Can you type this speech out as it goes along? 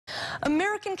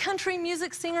American country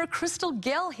music singer Crystal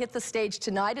Gayle hit the stage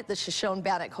tonight at the Shoshone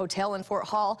Bannock Hotel in Fort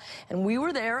Hall, and we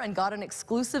were there and got an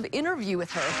exclusive interview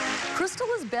with her. Crystal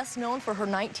is best known for her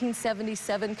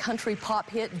 1977 country pop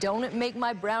hit, Don't It Make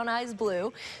My Brown Eyes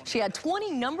Blue. She had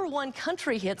 20 #1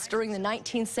 country hits during the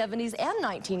 1970s and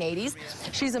 1980s.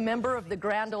 She's a member of the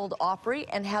Grand Ole Opry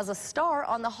and has a star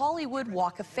on the Hollywood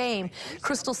Walk of Fame.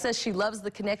 Crystal says she loves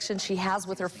the connection she has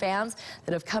with her fans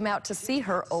that have come out to see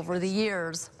her over the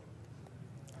years.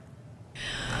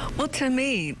 Well, to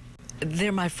me,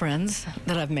 they're my friends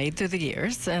that I've made through the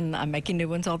years, and I'm making new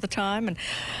ones all the time. And,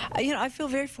 I feel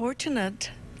very fortunate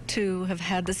to have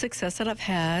had the success that I've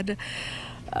had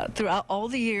throughout all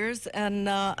the years. And,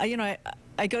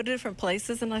 I go to different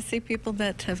places, and I see people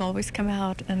that have always come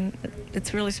out, and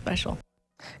it's really special.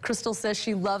 Crystal says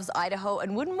she loves Idaho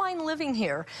and wouldn't mind living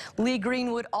here. Lee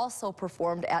Greenwood also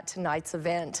performed at tonight's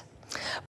event.